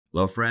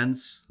Hello,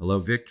 friends. Hello,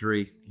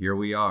 Victory. Here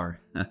we are.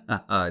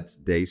 It's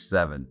day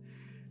 7.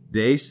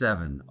 Day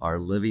 7, our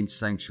living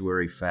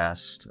sanctuary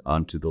fast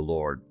unto the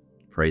Lord.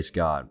 Praise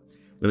God.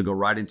 We're going to go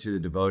right into the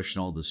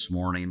devotional this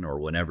morning or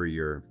whenever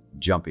you're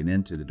jumping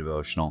into the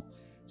devotional.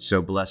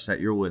 So blessed that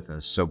you're with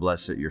us. So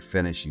blessed that you're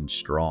finishing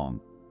strong.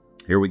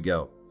 Here we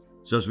go.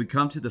 So as we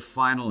come to the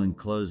final and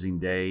closing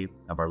day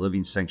of our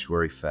living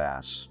sanctuary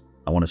fast,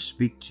 I want to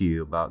speak to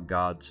you about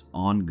God's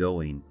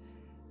ongoing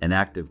an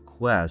active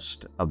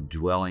quest of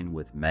dwelling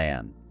with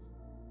man.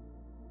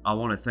 I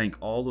want to thank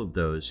all of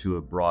those who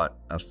have brought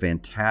a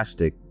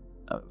fantastic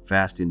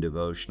fasting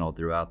devotional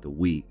throughout the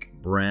week.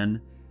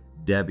 Bren,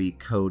 Debbie,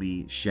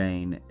 Cody,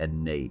 Shane,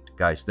 and Nate.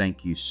 Guys,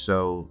 thank you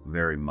so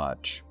very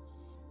much.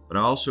 But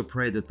I also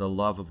pray that the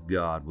love of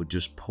God would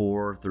just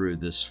pour through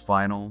this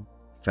final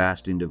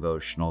fasting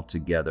devotional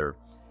together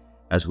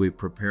as we've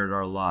prepared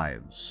our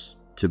lives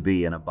to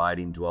be an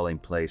abiding dwelling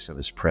place of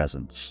His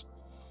presence.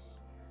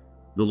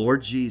 The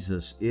Lord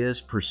Jesus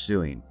is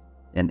pursuing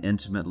an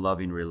intimate,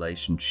 loving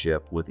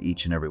relationship with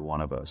each and every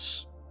one of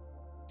us.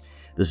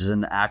 This is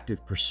an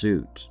active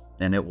pursuit,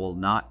 and it will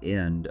not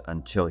end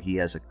until He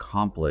has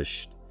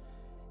accomplished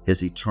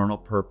His eternal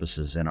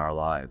purposes in our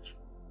lives.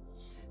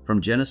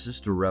 From Genesis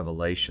to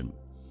Revelation,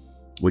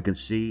 we can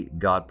see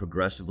God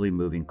progressively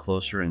moving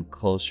closer and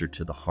closer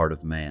to the heart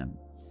of man.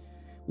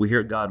 We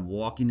hear God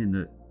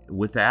walking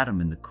with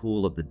Adam in the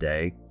cool of the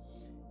day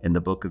in the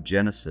book of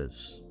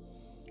Genesis.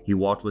 He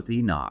walked with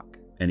Enoch,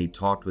 and he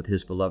talked with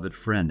his beloved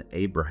friend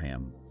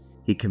Abraham.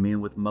 He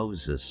communed with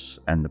Moses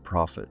and the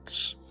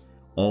prophets.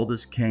 All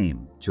this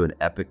came to an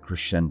epic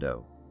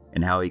crescendo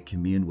in how he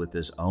communed with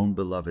his own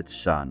beloved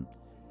Son,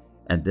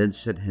 and then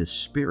sent His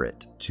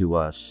Spirit to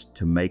us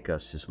to make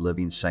us His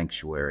living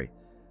sanctuary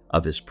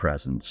of His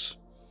presence.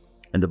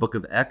 In the book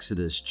of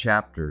Exodus,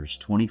 chapters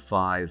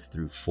 25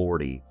 through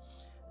 40,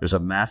 there's a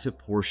massive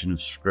portion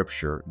of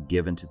Scripture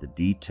given to the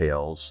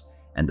details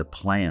and the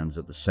plans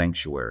of the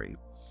sanctuary.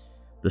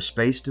 The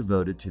space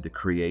devoted to the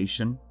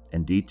creation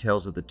and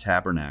details of the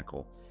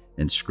tabernacle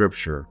in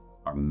Scripture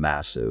are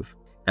massive.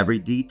 Every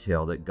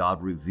detail that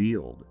God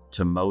revealed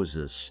to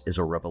Moses is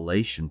a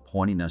revelation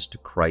pointing us to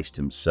Christ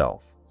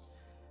Himself.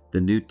 The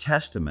New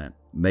Testament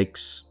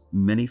makes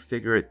many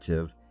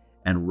figurative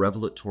and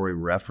revelatory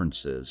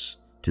references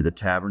to the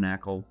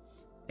tabernacle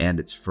and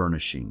its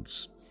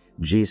furnishings.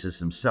 Jesus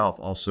Himself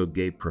also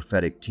gave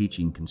prophetic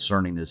teaching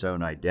concerning His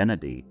own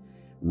identity,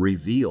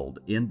 revealed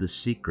in the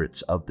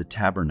secrets of the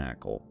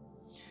tabernacle.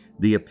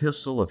 The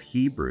epistle of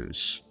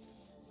Hebrews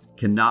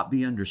cannot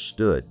be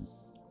understood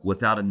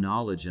without a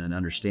knowledge and an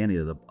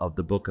understanding of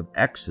the book of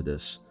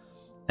Exodus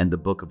and the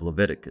book of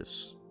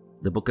Leviticus.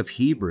 The book of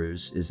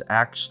Hebrews is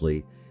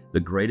actually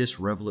the greatest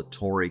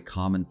revelatory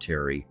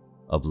commentary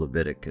of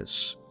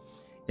Leviticus.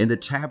 In the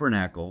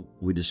tabernacle,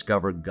 we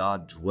discover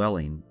God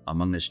dwelling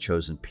among His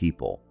chosen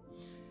people.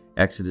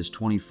 Exodus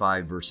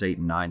 25 verse 8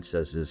 and 9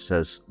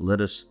 says,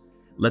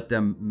 Let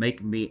them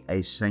make me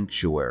a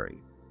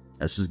sanctuary.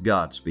 This is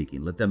God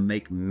speaking. Let them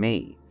make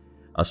me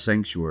a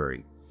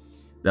sanctuary,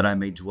 that I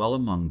may dwell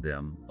among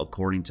them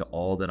according to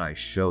all that I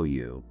show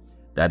you.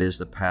 That is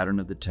the pattern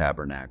of the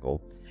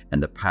tabernacle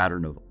and the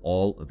pattern of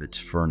all of its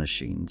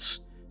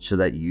furnishings, so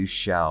that you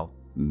shall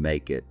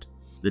make it.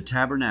 The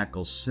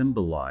tabernacle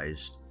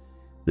symbolized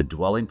the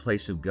dwelling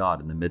place of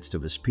God in the midst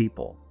of His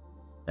people.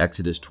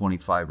 Exodus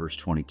 25 verse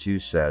 22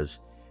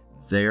 says,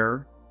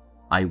 There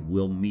I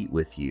will meet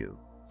with you.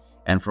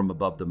 And from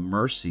above the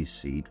mercy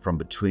seat, from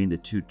between the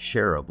 2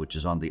 cherub, which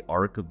is on the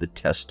ark of the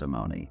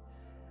testimony,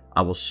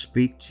 I will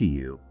speak to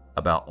you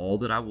about all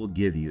that I will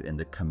give you in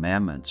the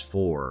commandments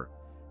for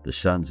the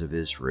sons of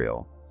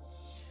Israel.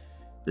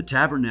 The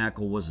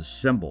tabernacle was a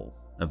symbol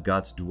of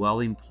God's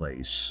dwelling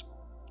place,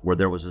 where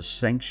there was a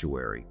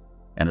sanctuary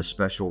and a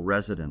special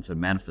residence and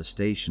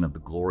manifestation of the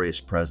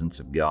glorious presence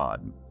of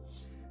God.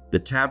 The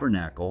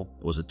tabernacle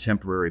was a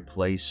temporary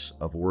place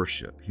of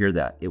worship. Hear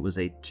that. It was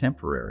a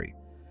temporary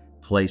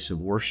place of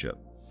worship,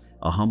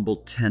 a humble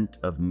tent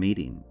of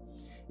meeting.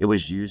 It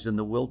was used in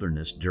the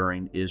wilderness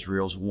during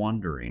Israel's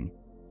wandering.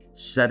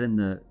 Set in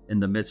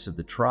the midst of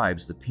the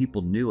tribes, the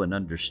people knew and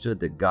understood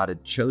that God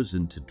had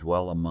chosen to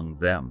dwell among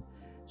them,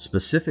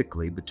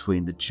 specifically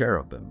between the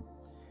cherubim,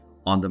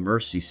 on the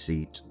mercy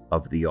seat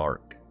of the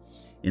ark.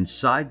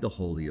 Inside the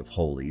Holy of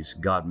Holies,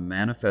 God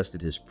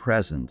manifested His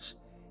presence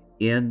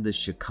in the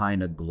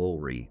Shekinah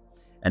glory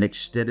and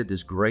extended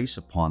His grace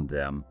upon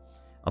them,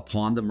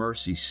 upon the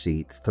mercy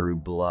seat through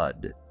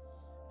blood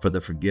for the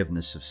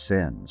forgiveness of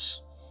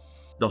sins.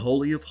 The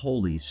Holy of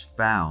Holies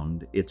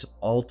found its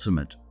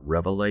ultimate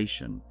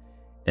revelation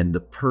in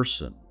the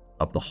person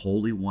of the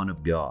Holy One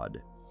of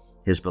God,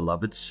 His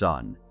beloved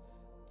Son,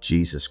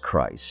 Jesus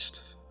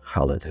Christ.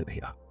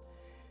 Hallelujah.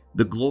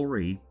 The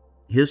glory,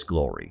 His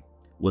glory,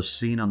 was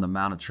seen on the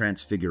Mount of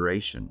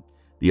Transfiguration.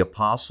 The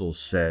apostles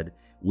said,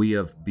 We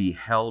have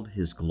beheld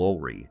His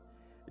glory.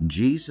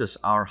 Jesus,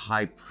 our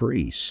high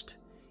priest,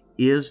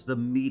 is the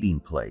meeting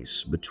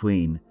place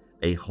between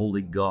a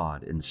holy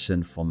God and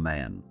sinful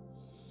man.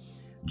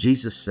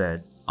 Jesus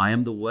said, I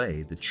am the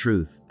way, the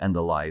truth, and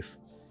the life.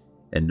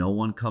 and no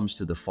one comes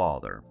to the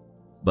Father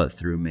but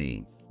through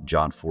me.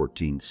 John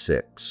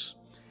 14:6.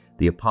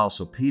 The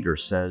Apostle Peter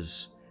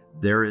says,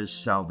 there is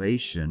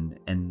salvation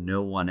and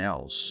no one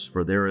else,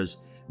 for there is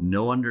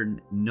no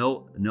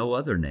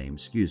other name,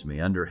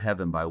 under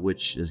heaven by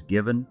which is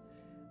given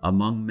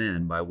among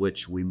men by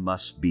which we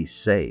must be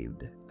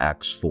saved.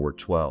 Acts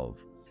 4:12.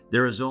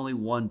 There is only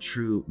one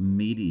true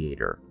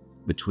mediator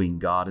between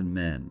God and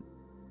men,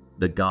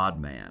 the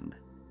God-man,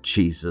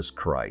 Jesus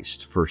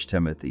Christ. 1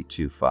 Timothy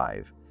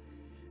 2:5.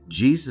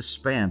 Jesus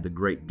spanned the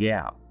great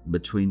gap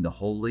between the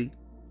holy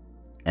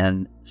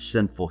and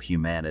sinful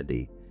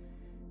humanity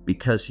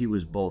because he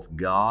was both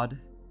God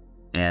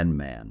and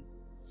man.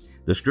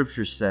 The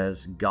scripture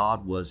says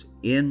God was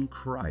in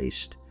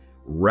Christ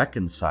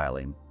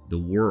reconciling the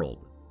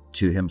world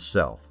to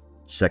himself.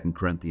 2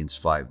 Corinthians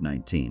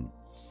 5:19.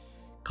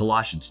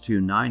 Colossians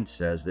 2:9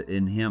 says that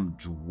in him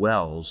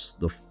dwells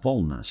the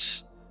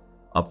fullness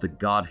of the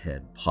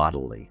Godhead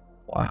bodily.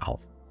 Wow.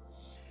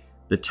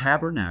 The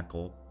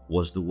tabernacle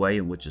was the way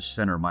in which a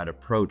sinner might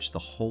approach the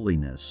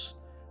holiness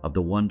of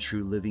the one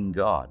true living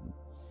God.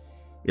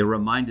 It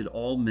reminded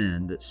all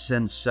men that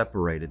sin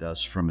separated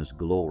us from his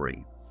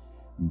glory.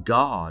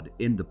 God,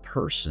 in the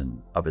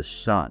person of his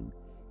Son,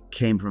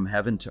 came from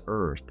heaven to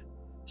earth,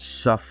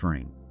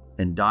 suffering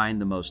and dying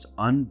the most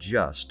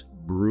unjust,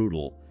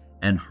 brutal,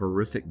 and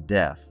horrific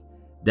death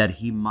that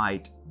he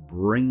might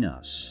bring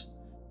us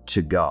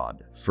to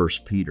God. 1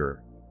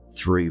 Peter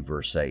 3,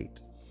 verse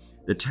 8.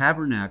 The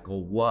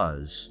tabernacle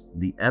was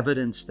the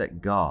evidence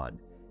that God,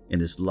 in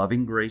his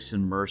loving grace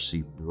and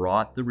mercy,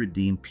 brought the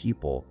redeemed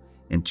people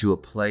into a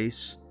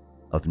place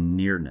of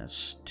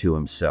nearness to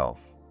himself.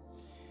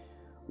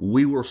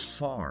 We were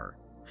far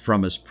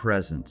from his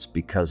presence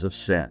because of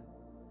sin,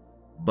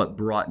 but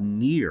brought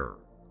near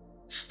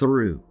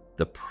through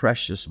the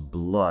precious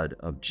blood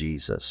of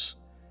Jesus.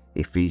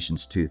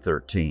 Ephesians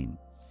 2:13.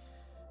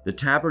 The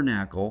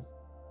tabernacle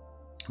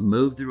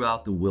moved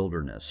throughout the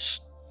wilderness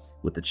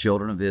with the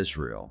children of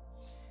Israel,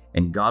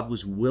 and God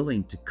was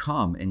willing to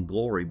come in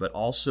glory, but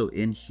also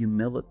in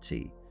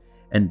humility,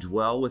 and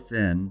dwell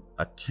within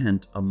a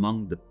tent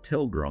among the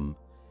pilgrim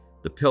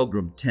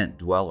tent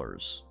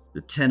dwellers.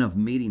 The tent of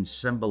meeting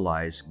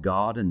symbolized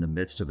God in the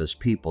midst of his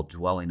people,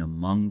 dwelling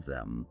among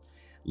them,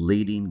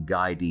 leading,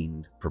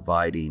 guiding,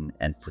 providing,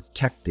 and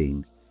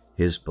protecting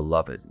his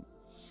beloved.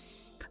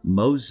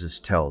 Moses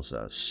tells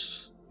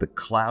us the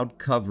cloud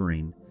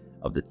covering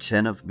of the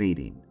tent of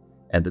meeting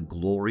and the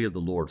glory of the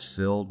Lord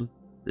filled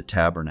the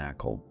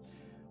tabernacle.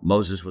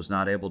 Moses was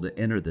not able to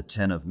enter the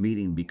tent of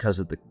meeting because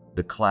of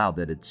the cloud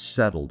that had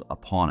settled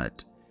upon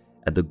it,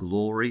 and the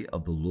glory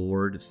of the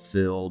Lord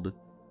filled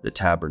the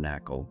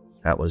tabernacle.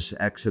 That was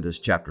Exodus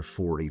chapter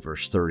 40,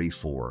 verse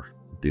 34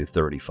 through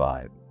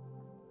 35.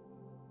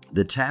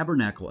 The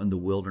tabernacle in the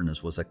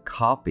wilderness was a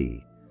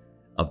copy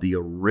of the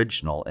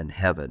original in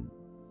heaven.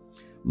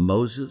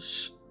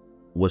 Moses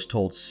was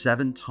told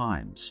 7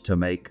 times to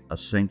make a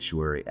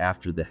sanctuary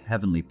after the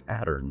heavenly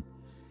pattern,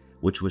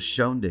 which was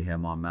shown to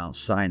him on Mount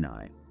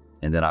Sinai.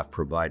 And then I've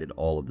provided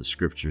all of the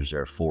scriptures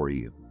there for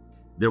you.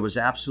 There was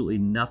absolutely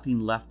nothing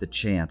left to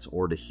chance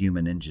or to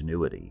human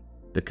ingenuity.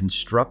 The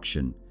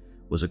construction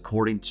was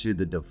according to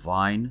the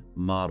divine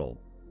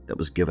model that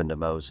was given to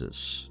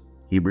Moses.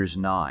 Hebrews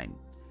 9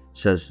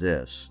 says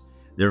this,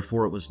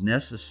 "Therefore it was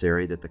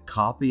necessary that the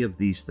copy of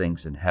these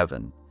things in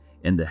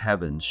the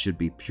heavens should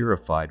be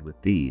purified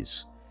with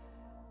these,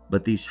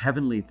 but these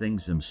heavenly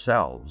things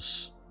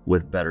themselves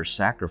with better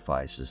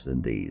sacrifices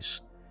than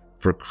these.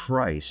 For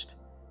Christ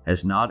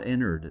has not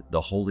entered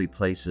the holy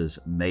places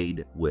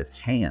made with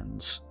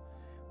hands,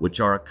 which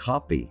are a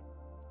copy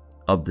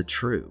of the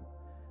true,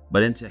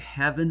 but into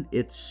heaven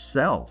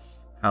itself."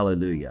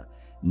 Hallelujah.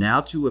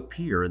 "Now to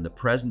appear in the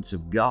presence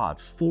of God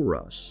for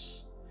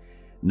us,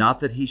 not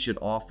that he should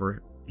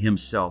offer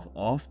himself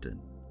often,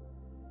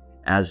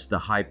 as the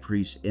high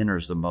priest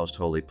enters the most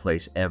holy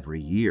place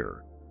every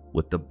year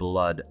with the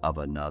blood of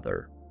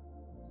another."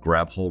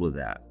 Grab hold of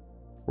that.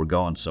 We're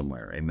going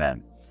somewhere.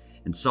 Amen.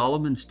 In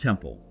Solomon's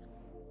temple,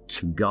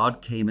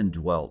 God came and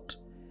dwelt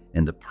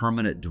in the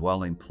permanent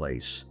dwelling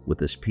place with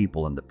his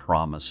people in the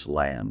promised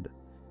land.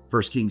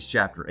 1 Kings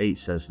chapter 8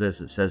 says this.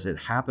 It says, "It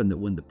happened that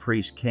when the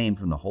priest came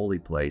from the holy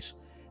place,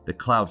 the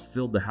cloud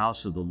filled the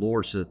house of the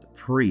Lord so that the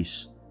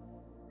priests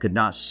could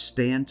not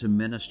stand to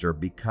minister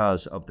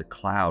because of the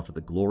cloud, for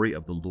the glory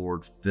of the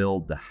Lord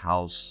filled the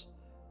house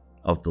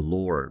of the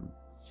Lord."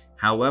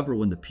 However,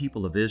 when the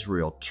people of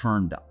Israel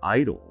turned to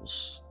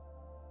idols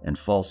and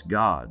false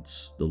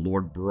gods, the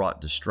Lord brought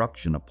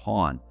destruction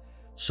upon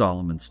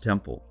Solomon's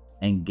temple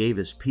and gave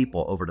his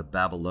people over to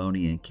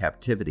Babylonian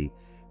captivity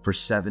for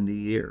 70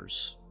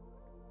 years.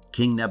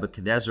 King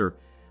Nebuchadnezzar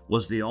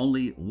was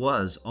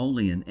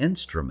only an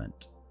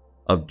instrument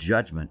of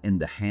judgment in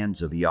the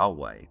hands of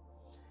Yahweh.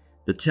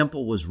 The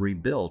temple was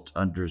rebuilt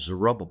under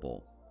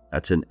Zerubbabel.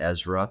 That's in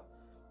Ezra.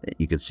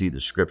 You can see the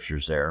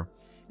scriptures there.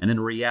 And in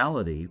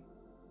reality,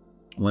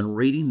 when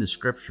reading the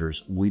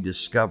scriptures, we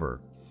discover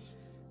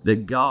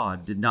that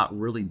God did not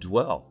really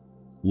dwell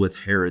with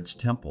Herod's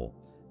temple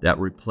that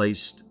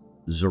replaced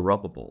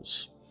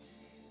Zerubbabel's.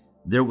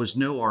 There was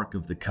no Ark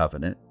of the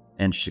Covenant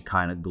and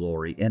Shekinah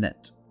glory in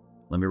it.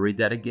 Let me read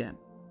that again.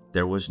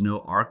 There was no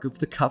Ark of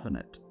the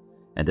Covenant,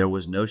 and there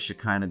was no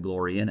Shekinah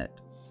glory in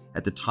it.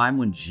 At the time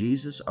when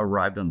Jesus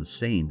arrived on the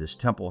scene, this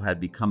temple had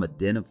become a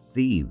den of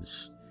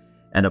thieves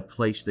and a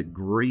place that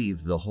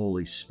grieved the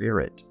Holy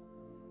Spirit.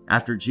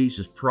 After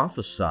Jesus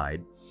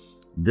prophesied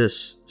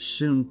this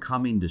soon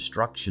coming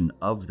destruction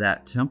of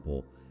that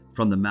temple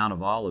from the Mount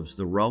of Olives,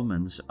 the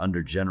Romans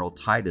under General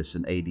Titus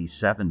in AD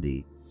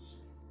 70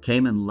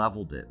 came and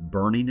leveled it,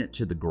 burning it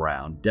to the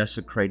ground,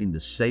 desecrating the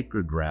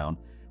sacred ground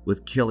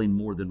with killing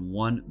more than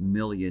 1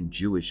 million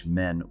Jewish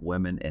men,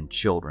 women, and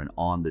children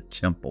on the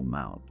Temple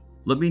Mount.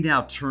 Let me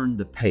now turn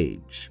the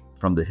page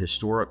from the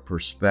historic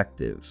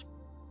perspective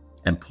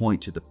and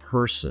point to the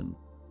person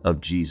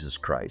of Jesus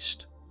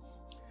Christ.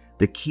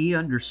 The key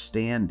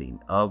understanding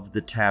of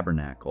the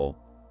tabernacle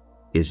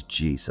is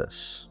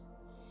Jesus.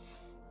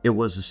 It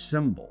was a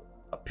symbol,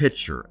 a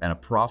picture, and a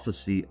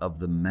prophecy of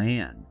the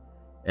man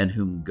in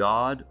whom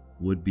God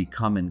would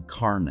become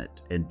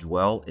incarnate and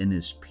dwell in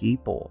his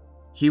people.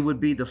 He would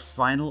be the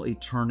final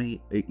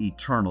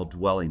eternal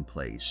dwelling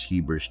place,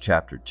 Hebrews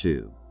chapter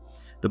 2.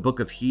 The book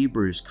of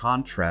Hebrews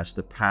contrasts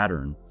the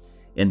pattern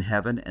in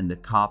heaven and the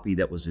copy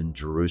that was in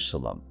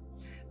Jerusalem.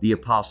 The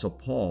Apostle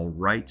Paul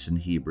writes in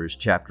Hebrews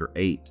chapter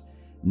 8,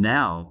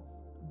 "Now,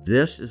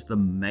 this is the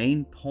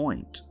main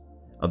point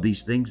of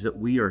these things that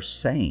we are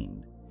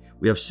saying.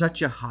 We have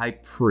such a high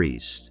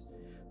priest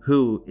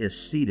who is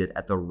seated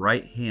at the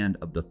right hand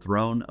of the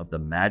throne of the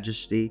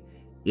majesty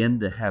in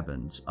the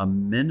heavens, a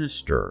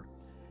minister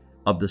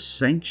of the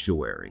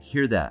sanctuary."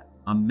 Hear that,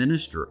 a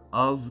minister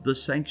of the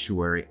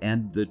sanctuary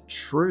and the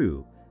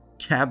true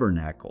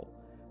tabernacle,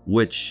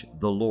 which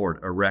the Lord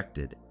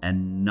erected,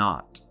 and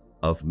not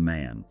of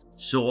man.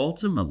 So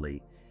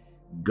ultimately,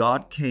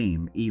 God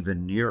came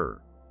even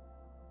nearer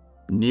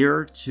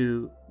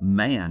to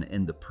man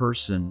in the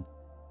person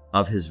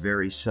of his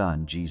very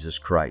Son, Jesus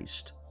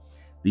Christ.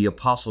 The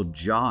Apostle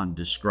John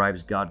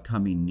describes God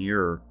coming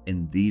nearer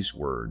in these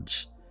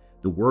words,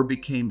 "The Word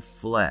became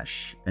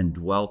flesh and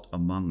dwelt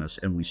among us,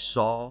 and we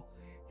saw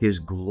his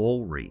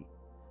glory,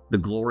 the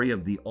glory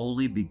of the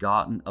only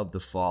begotten of the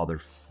Father,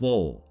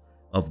 full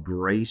of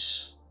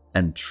grace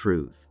and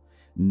truth."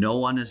 No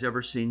one has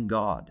ever seen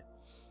God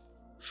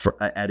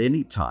at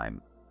any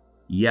time,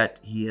 yet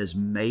he has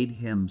made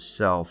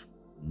himself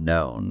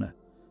known.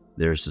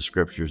 There's the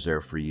scriptures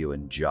there for you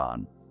in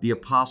John. The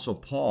Apostle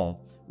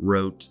Paul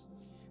wrote,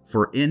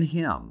 "For in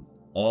him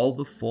all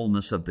the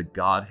fullness of the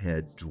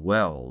Godhead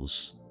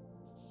dwells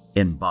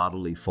in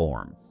bodily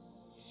form."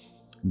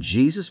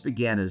 Jesus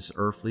began his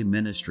earthly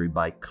ministry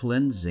by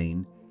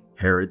cleansing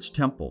Herod's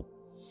temple.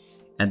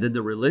 And then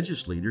the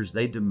religious leaders,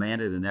 they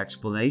demanded an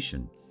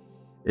explanation.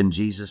 And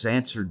Jesus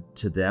answered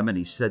to them, and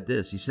he said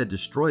this. He said,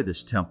 "Destroy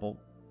this temple,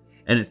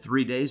 and in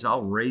 3 days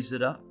I'll raise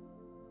it up."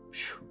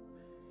 Whew.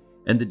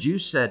 And the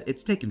Jews said,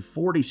 "It's taken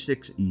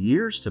 46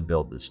 years to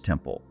build this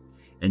temple,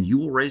 and you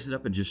will raise it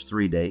up in just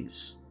 3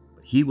 days."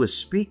 But he was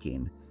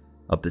speaking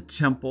of the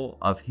temple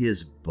of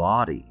his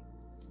body.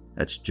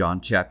 That's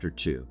John chapter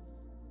 2.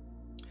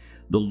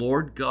 The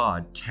Lord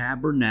God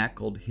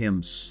tabernacled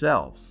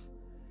himself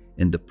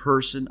in the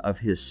person of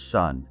his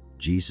Son,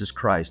 Jesus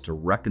Christ, to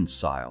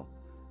reconcile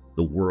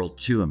the world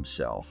to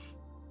himself.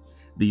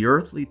 The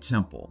earthly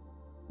temple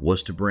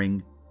was to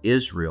bring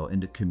Israel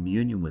into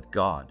communion with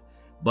God,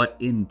 but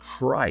in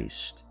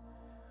Christ,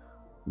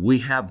 we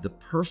have the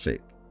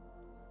perfect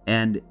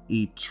and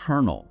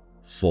eternal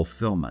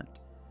fulfillment.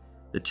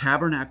 The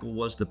tabernacle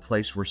was the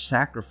place where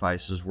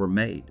sacrifices were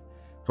made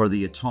for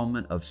the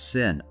atonement of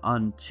sin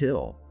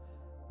until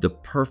the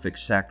perfect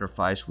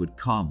sacrifice would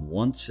come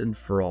once and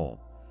for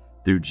all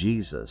through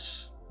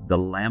Jesus, the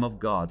Lamb of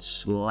God,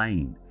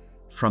 slain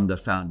from the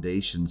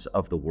foundations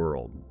of the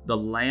world. The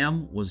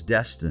Lamb was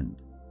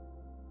destined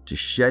to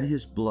shed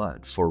his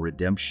blood for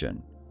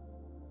redemption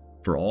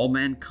for all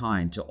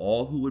mankind, to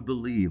all who would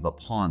believe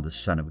upon the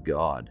Son of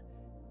God.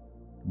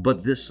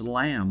 But this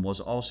Lamb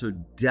was also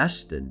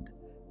destined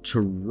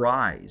to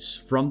rise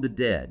from the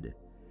dead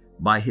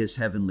by his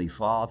heavenly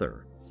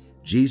Father.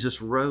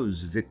 Jesus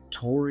rose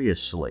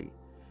victoriously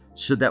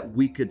so that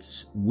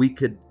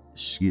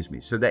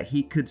so that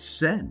he could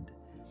send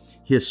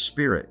his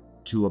Spirit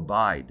to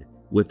abide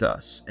with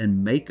us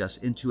and make us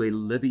into a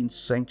living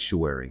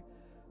sanctuary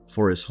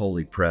for his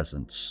holy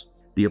presence.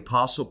 The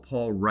Apostle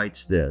Paul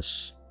writes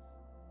this,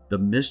 "The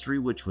mystery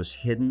which was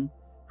hidden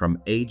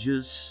from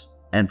ages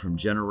and from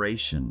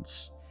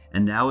generations,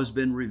 and now has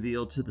been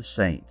revealed to the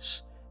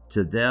saints.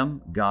 To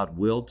them God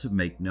willed to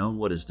make known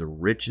what is the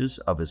riches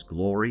of his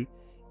glory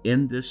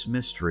in this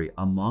mystery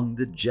among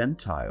the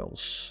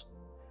Gentiles,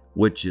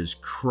 which is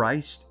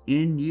Christ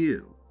in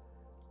you,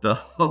 the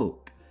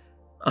hope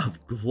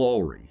of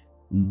glory."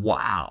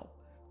 Wow.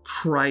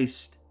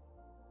 Christ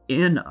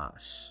in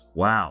us.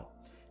 Wow.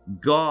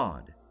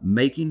 God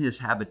making his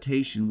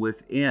habitation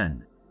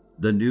within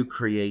the new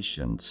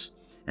creations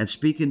and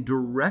speaking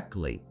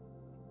directly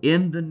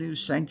in the new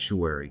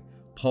sanctuary.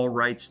 Paul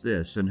writes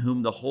this, "In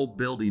whom the whole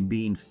building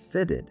being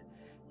fitted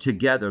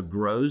together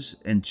grows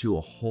into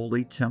a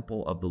holy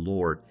temple of the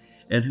Lord,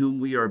 in whom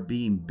we are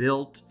being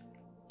built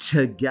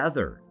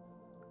together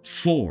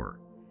for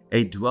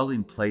a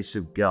dwelling place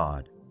of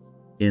God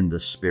in the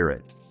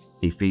Spirit.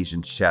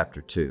 Ephesians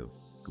chapter 2.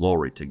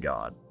 Glory to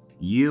God.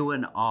 You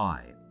and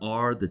I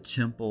are the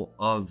temple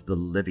of the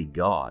living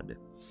God.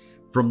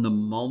 From the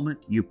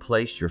moment you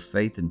place your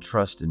faith and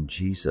trust in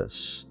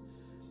Jesus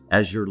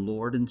as your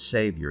Lord and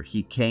Savior,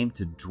 He came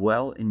to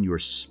dwell in your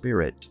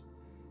spirit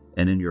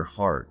and in your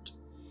heart.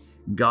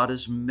 God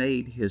has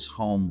made His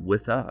home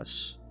with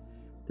us.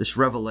 This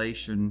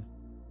revelation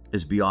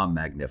is beyond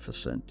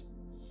magnificent.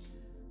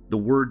 The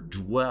word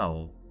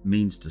dwell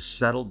means to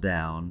settle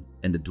down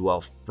and to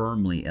dwell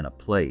firmly in a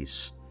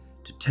place,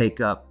 to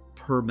take up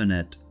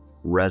permanent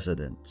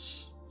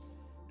residence.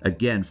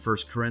 Again, 1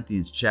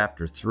 Corinthians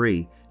chapter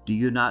 3, do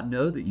you not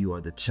know that you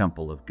are the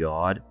temple of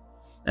God,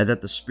 and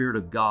that the Spirit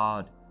of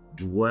God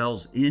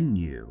dwells in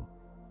you?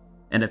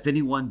 And if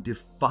anyone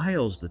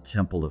defiles the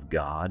temple of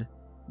God,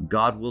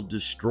 God will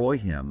destroy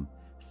him,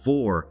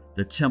 for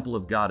the temple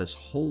of God is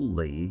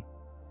holy,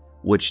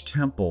 which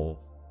temple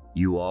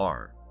you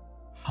are.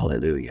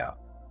 Hallelujah.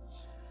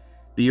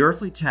 The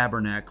earthly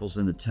tabernacles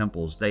and the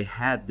temples, they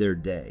had their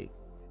day.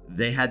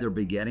 They had their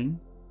beginning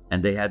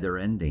and they had their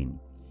ending.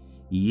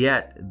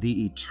 Yet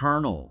the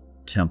eternal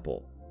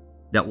temple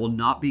that will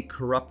not be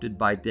corrupted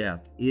by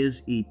death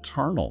is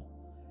eternal.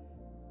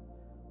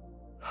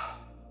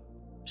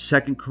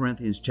 2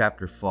 Corinthians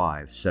chapter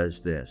 5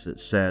 says this. It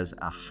says,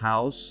 a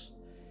house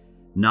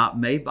not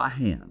made by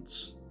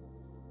hands,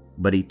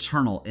 but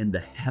eternal in the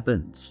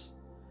heavens.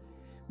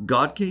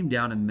 God came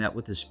down and met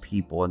with His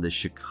people in the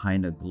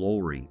Shekinah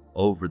glory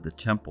over the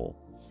temple.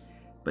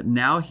 But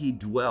now He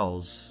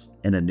dwells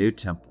in a new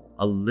temple,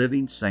 a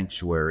living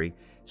sanctuary,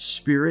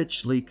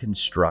 spiritually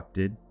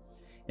constructed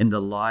in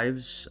the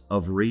lives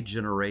of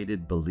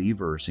regenerated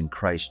believers in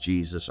Christ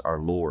Jesus our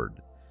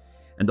Lord.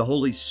 And the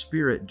Holy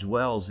Spirit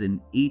dwells in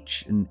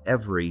each and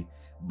every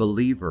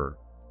believer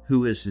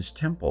who is His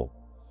temple.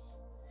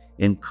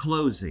 In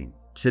closing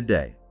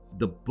today,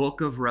 the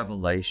book of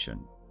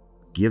Revelation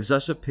gives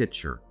us a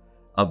picture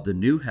of the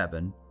new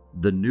heaven,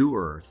 the new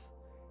earth,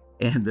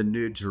 and the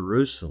new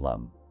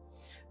Jerusalem.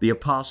 The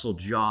Apostle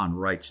John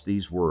writes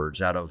these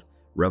words out of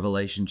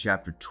Revelation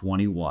chapter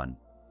 21.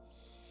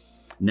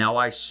 Now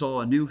I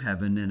saw a new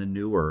heaven and a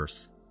new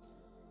earth,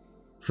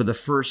 for the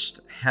first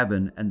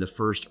heaven and the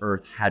first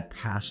earth had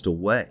passed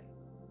away.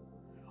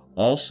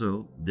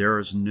 Also, there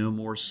is no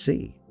more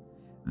sea.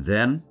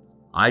 Then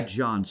I,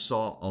 John,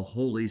 saw a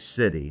holy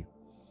city,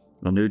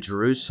 a new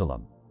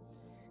Jerusalem,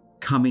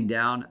 coming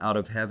down out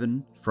of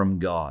heaven from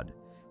God,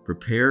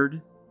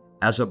 prepared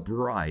as a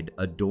bride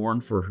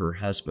adorned for her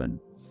husband.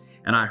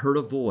 And I heard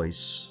a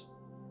voice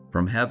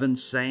from heaven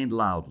saying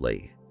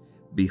loudly,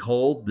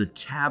 behold, the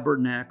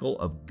tabernacle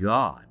of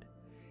God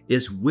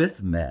is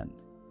with men,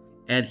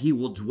 and He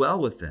will dwell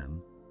with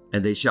them,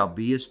 and they shall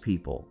be His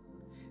people.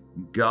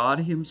 God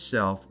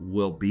Himself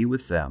will be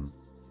with them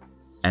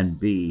and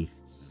be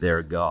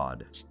their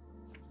God.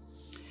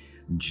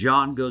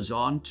 John goes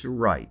on to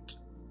write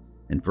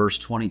in verse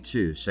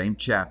 22, same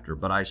chapter,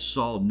 but I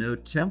saw no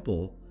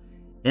temple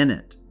in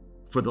it,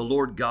 for the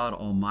Lord God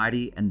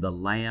Almighty and the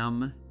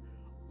Lamb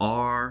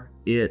are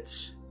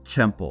its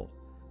temple.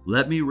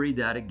 Let me read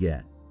that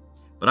again.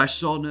 But I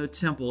saw no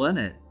temple in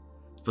it,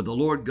 for the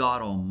Lord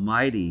God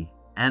Almighty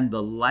and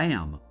the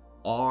Lamb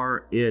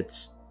are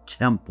its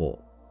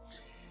temple.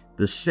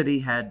 The city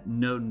had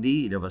no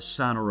need of a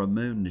sun or a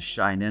moon to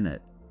shine in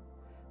it,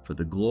 for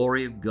the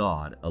glory of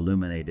God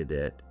illuminated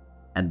it,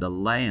 and the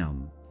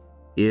Lamb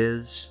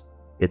is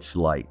its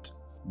light.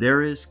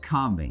 There is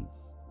coming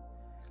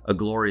a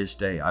glorious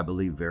day, I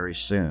believe very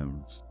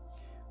soon,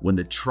 when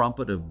the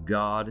trumpet of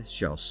God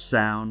shall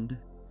sound,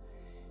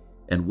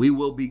 and we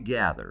will be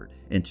gathered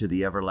into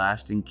the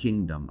everlasting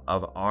kingdom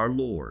of our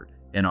Lord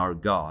and our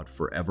God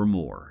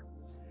forevermore.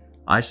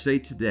 I say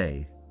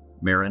today,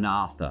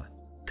 Maranatha.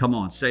 Come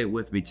on, say it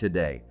with me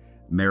today,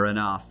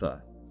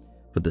 Maranatha.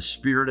 But the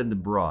Spirit and the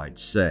bride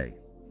say,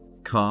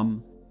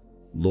 come,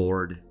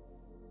 Lord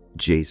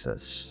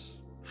Jesus.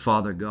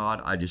 Father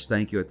God, I just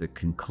thank You at the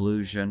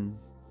conclusion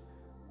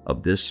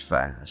of this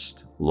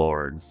fast,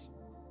 Lord,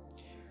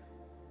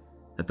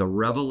 at the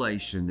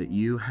revelation that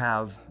You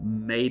have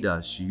made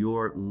us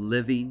Your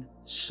living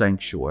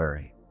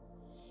sanctuary,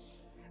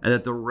 and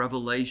that the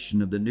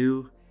revelation of the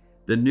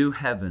new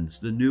heavens,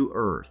 the new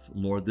earth,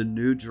 Lord, the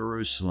new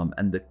Jerusalem,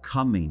 and the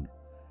coming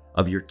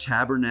of Your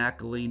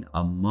tabernacling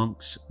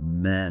amongst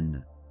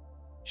men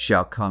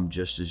shall come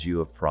just as You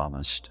have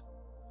promised.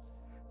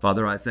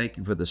 Father, I thank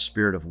You for the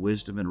spirit of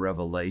wisdom and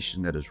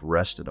revelation that has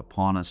rested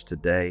upon us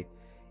today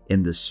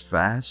in this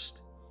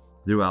fast,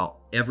 throughout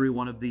every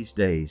one of these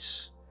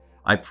days.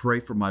 I pray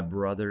for my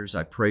brothers,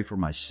 I pray for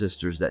my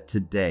sisters that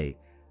today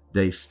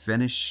they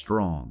finish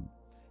strong,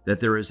 that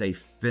there is a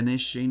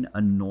finishing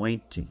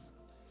anointing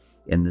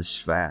in this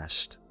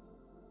fast.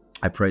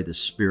 I pray the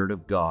Spirit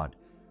of God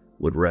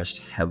would rest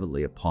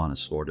heavily upon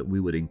us, Lord, that we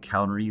would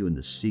encounter You in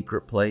the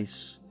secret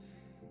place,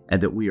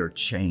 and that we are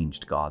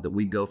changed, God, that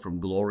we go from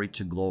glory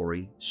to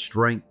glory,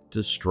 strength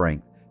to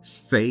strength,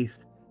 faith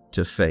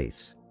to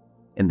faith,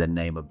 in the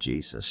name of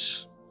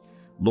Jesus.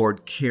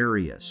 Lord,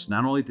 carry us,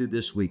 not only through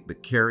this week,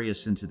 but carry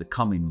us into the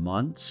coming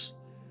months.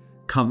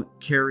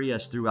 Carry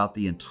us throughout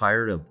the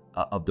entirety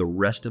of the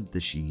rest of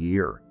this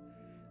year.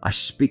 I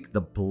speak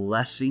the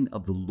blessing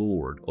of the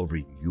Lord over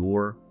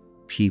your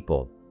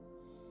people.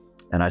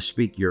 And I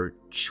speak your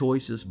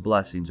choicest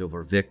blessings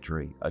over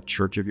Victory, a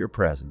church of your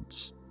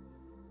presence.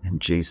 In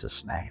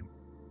Jesus' name.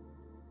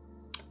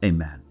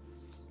 Amen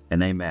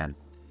and amen.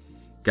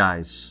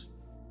 Guys,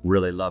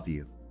 really love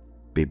you.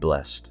 Be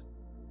blessed.